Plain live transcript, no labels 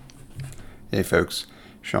Hey folks,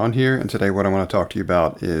 Sean here, and today what I want to talk to you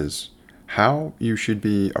about is how you should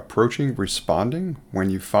be approaching responding when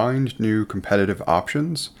you find new competitive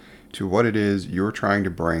options to what it is you're trying to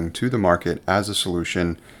bring to the market as a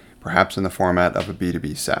solution, perhaps in the format of a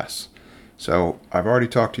B2B SaaS. So I've already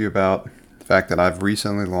talked to you about the fact that I've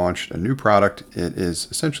recently launched a new product. It is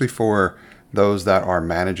essentially for those that are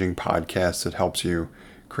managing podcasts. It helps you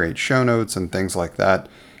create show notes and things like that,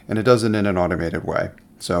 and it does it in an automated way.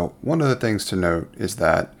 So one of the things to note is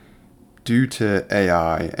that due to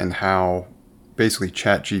AI and how basically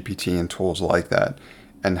ChatGPT and tools like that,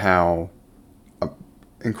 and how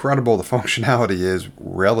incredible the functionality is,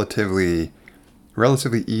 relatively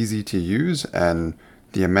easy to use, and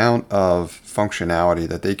the amount of functionality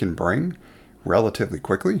that they can bring relatively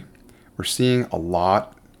quickly, we're seeing a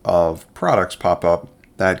lot of products pop up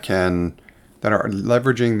that are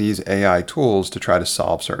leveraging these AI tools to try to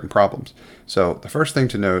solve certain problems. So the first thing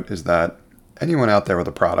to note is that anyone out there with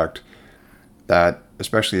a product that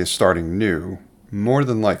especially is starting new, more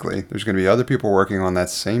than likely there's going to be other people working on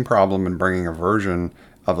that same problem and bringing a version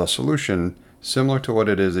of a solution similar to what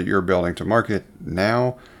it is that you're building to market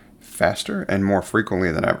now, faster and more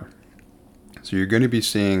frequently than ever. So you're going to be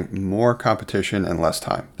seeing more competition and less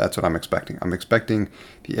time. That's what I'm expecting. I'm expecting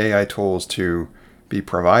the AI tools to be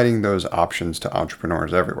providing those options to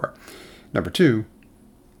entrepreneurs everywhere. Number two,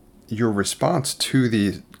 your response to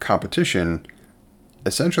the competition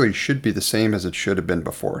essentially should be the same as it should have been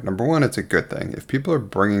before. Number one, it's a good thing. If people are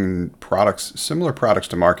bringing similar products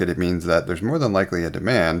to market, it means that there's more than likely a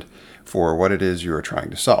demand for what it is you are trying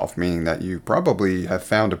to solve, meaning that you probably have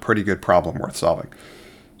found a pretty good problem worth solving.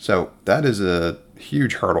 So that is a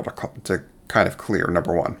huge hurdle to kind of clear,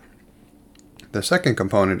 number one. The second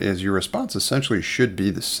component is your response essentially should be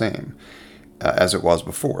the same as it was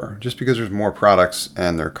before. Just because there's more products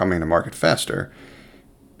and they're coming to market faster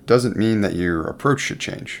doesn't mean that your approach should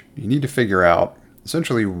change. You need to figure out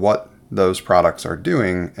essentially what those products are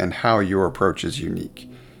doing and how your approach is unique.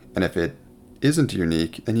 And if it isn't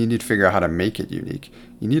unique, then you need to figure out how to make it unique.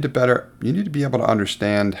 You need to be able to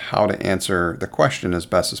understand how to answer the question as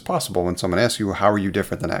best as possible when someone asks you, well, how are you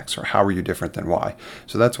different than X, or how are you different than Y?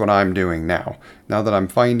 So that's what I'm doing now. Now that I'm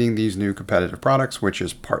finding these new competitive products, which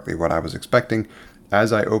is partly what I was expecting,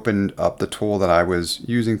 as I opened up the tool that I was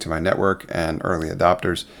using to my network and early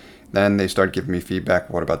adopters, then they start giving me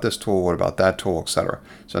feedback. What about this tool? What about that tool, etc.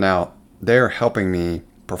 So now they're helping me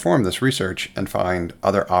perform this research and find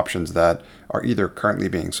other options that are either currently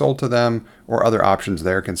being sold to them or other options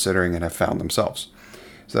they're considering and have found themselves.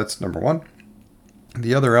 So that's number one.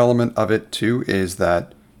 The other element of it too is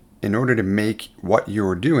that in order to make what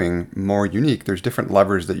you're doing more unique, there's different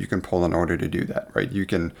levers that you can pull in order to do that, right? You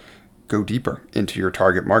can go deeper into your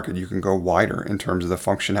target market. You can go wider in terms of the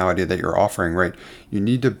functionality that you're offering, right? You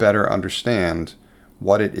need to better understand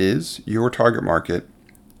what it is your target market,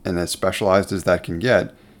 and as specialized as that can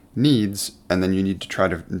get, needs, and then you need to try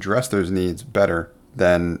to address those needs better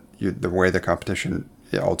than the way the competition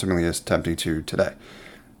ultimately is attempting to today.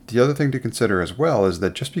 The other thing to consider as well is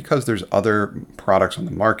that just because there's other products on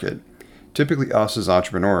the market, typically us as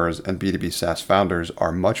entrepreneurs and B2B SaaS founders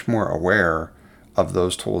are much more aware of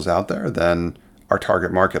those tools out there than our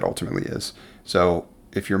target market ultimately is. So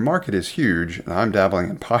if your market is huge, and I'm dabbling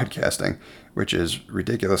in podcasting, which is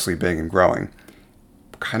ridiculously big and growing,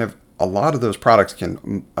 kind of a lot of those products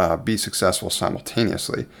can be successful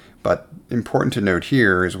simultaneously. But important to note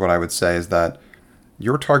here is what I would say is that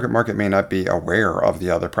your target market may not be aware of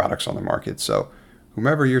the other products on the market. So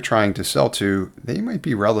whomever you're trying to sell to, they might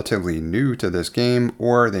be relatively new to this game,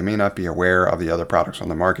 or they may not be aware of the other products on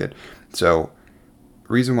the market. So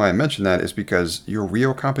the reason why I mention that is because your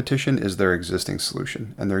real competition is their existing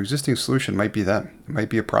solution, and their existing solution might be them. It might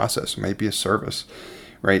be a process, it might be a service,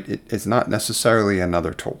 right? It's not necessarily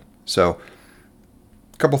another tool. So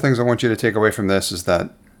a couple things I want you to take away from this is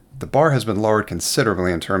that the bar has been lowered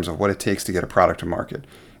considerably in terms of what it takes to get a product to market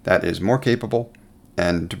that is more capable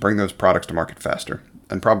and to bring those products to market faster,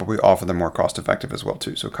 and probably offer them more cost effective as well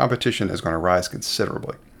too. So competition is going to rise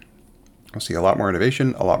considerably. We'll see a lot more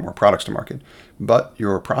innovation, a lot more products to market, but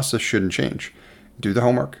your process shouldn't change. Do the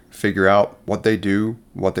homework, figure out what they do,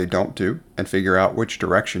 what they don't do, and figure out which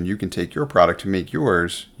direction you can take your product to make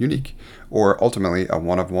yours unique, or ultimately a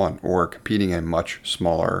one of one, or competing in a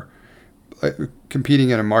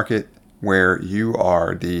market where you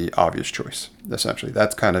are the obvious choice. Essentially,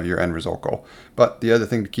 that's kind of your end result goal. But the other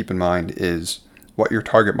thing to keep in mind is what your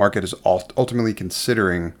target market is ultimately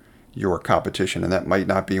considering your competition, and that might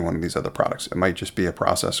not be one of these other products. It might just be a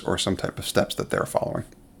process or some type of steps that they're following.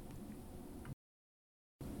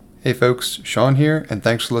 Hey folks, Sean here, and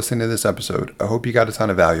thanks for listening to this episode. I hope you got a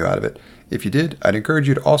ton of value out of it. If you did, I'd encourage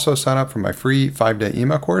you to also sign up for my free 5-day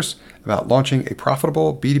email course about launching a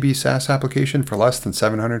profitable B2B SaaS application for less than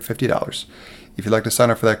 $750. If you'd like to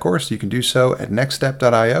sign up for that course, you can do so at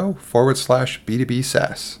nextstep.io/B2B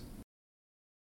SaaS.